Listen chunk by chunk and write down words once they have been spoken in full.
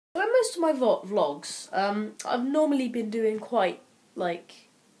most of my vlogs, I've normally been doing quite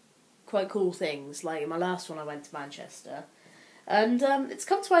cool things. Like in my last one, I went to Manchester, and it's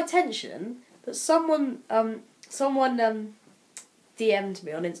come to my attention that someone DM'd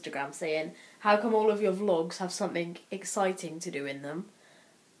me on Instagram saying, "How come all of your vlogs have something exciting to do in them?"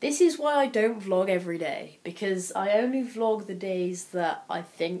 This is why I don't vlog every day, because I only vlog the days that I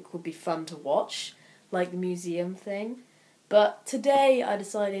think would be fun to watch, like the museum thing. But today I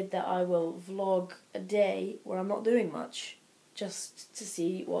decided that I will vlog a day where I'm not doing much, just to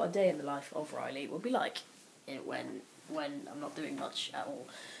see what a day in the life of Riley will be like when I'm not doing much at all.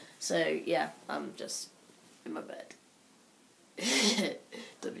 So yeah, I'm just in my bed.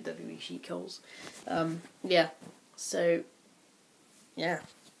 WWE she calls. Yeah. So yeah.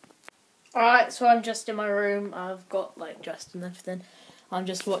 Alright, so I'm just in my room. I've got dressed and everything. I'm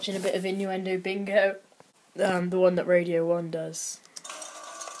just watching a bit of Innuendo Bingo. The one that Radio 1 does.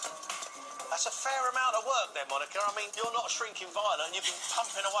 That's a fair amount of work there, Monica. I mean, you're not shrinking violet and you've been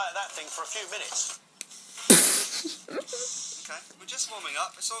pumping away at that thing for a few minutes. Okay, we're just warming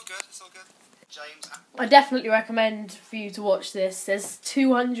up. It's all good, it's all good. James. I definitely recommend for you to watch this. There's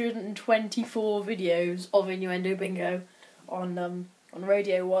 224 videos of Innuendo Bingo on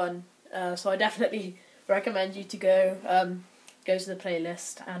Radio 1. So I definitely recommend you to go to the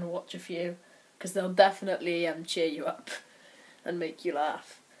playlist and watch a few, because they'll definitely cheer you up and make you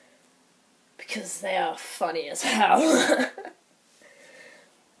laugh, because they are funny as hell.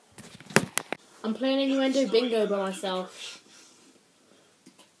 I'm playing Innuendo Bingo by myself.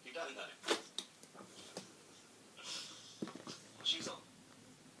 You don't know. She's on.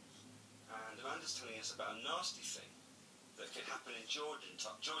 And Amanda's telling us about a nasty thing that could happen in Georgian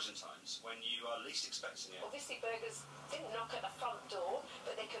times when you are least expecting it. Obviously, burglars didn't knock at the front door,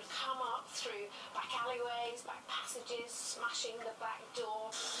 but they could come up through back alleyways, back passages, smashing the back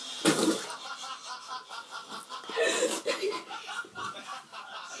door.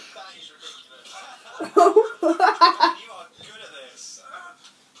 That is ridiculous. You are good at this.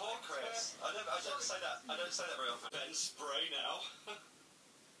 Poor Chris. I don't say that. I don't say that very often. Ben, spray now.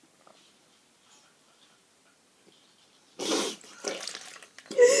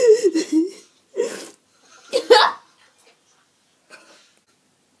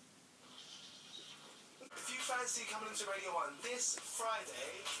 Coming into Radio 1 this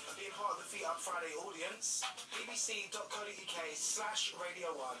Friday, being part of the Feet Up Friday audience,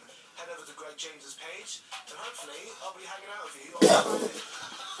 bbc.co.uk/Radio1. Head over to Greg James's page, and hopefully I'll be hanging out with you on Friday.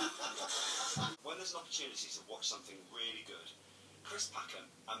 When there's an opportunity to watch something really good, Chris Packham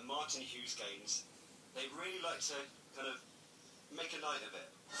and Martin Hughes Gaines, they really like to kind of make a night of it.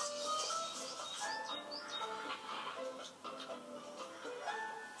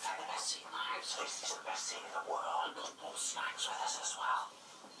 This is the best seat in the world. Got more snacks with us as well.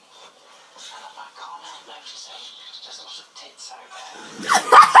 So I can't help noticing there's lots of tits out there.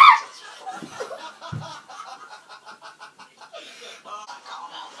 I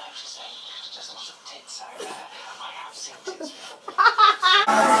can't help noticing there's lots of tits out there. I have seen tits before.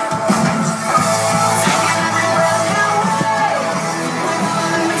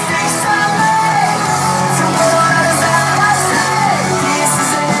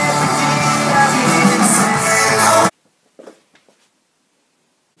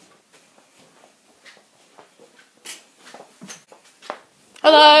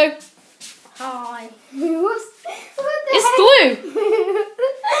 Hello. Hi. It's glue.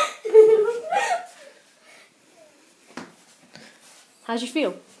 How do you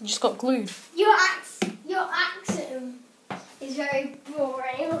feel? You just got glued. Your accent is very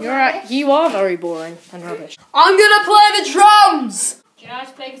boring. You are very boring and rubbish. I'm gonna play the drums. Do you know how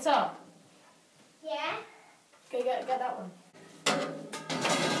to play guitar? Yeah. Go get that one.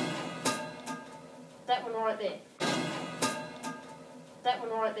 That one right there. That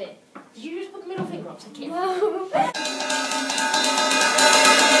one right there. Did you just put the middle finger up? No.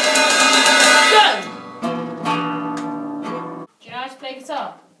 Go! Do you know how to play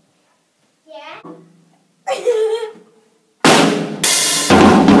guitar? Yeah.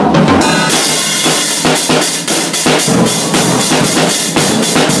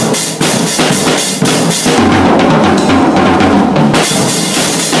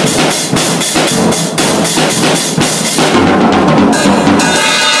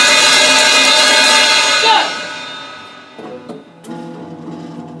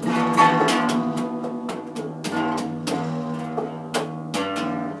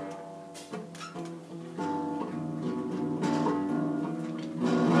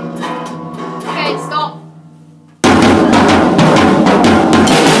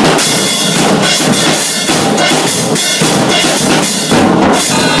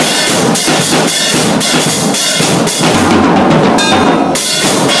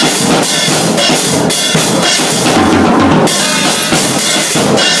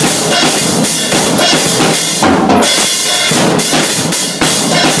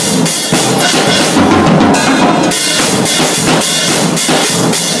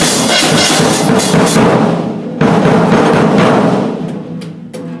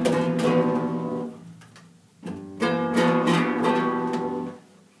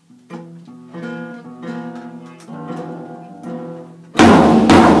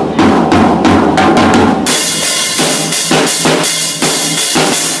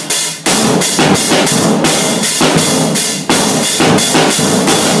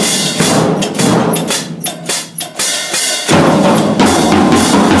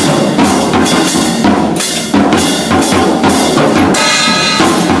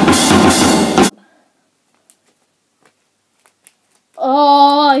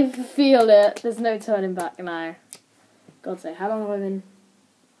 I feel it. There's no turning back now. God's sake, how long have I been?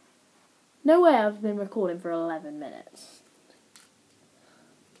 No way I've been recording for 11 minutes.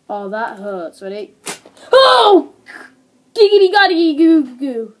 Oh, that hurts. Ready? Oh! Giggity goggity goo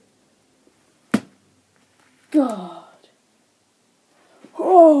goo. God.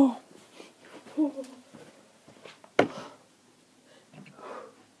 Oh.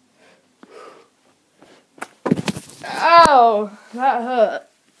 Ow! That hurt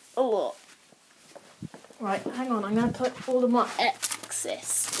a lot. Right, hang on. I'm going to put all of my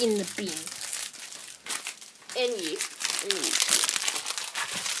excess in the bin. In you.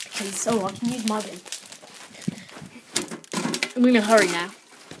 Okay, so I can use my bin. I'm in a hurry now.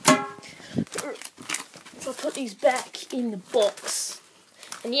 So I'll put these back in the box.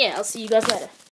 And yeah, I'll see you guys later.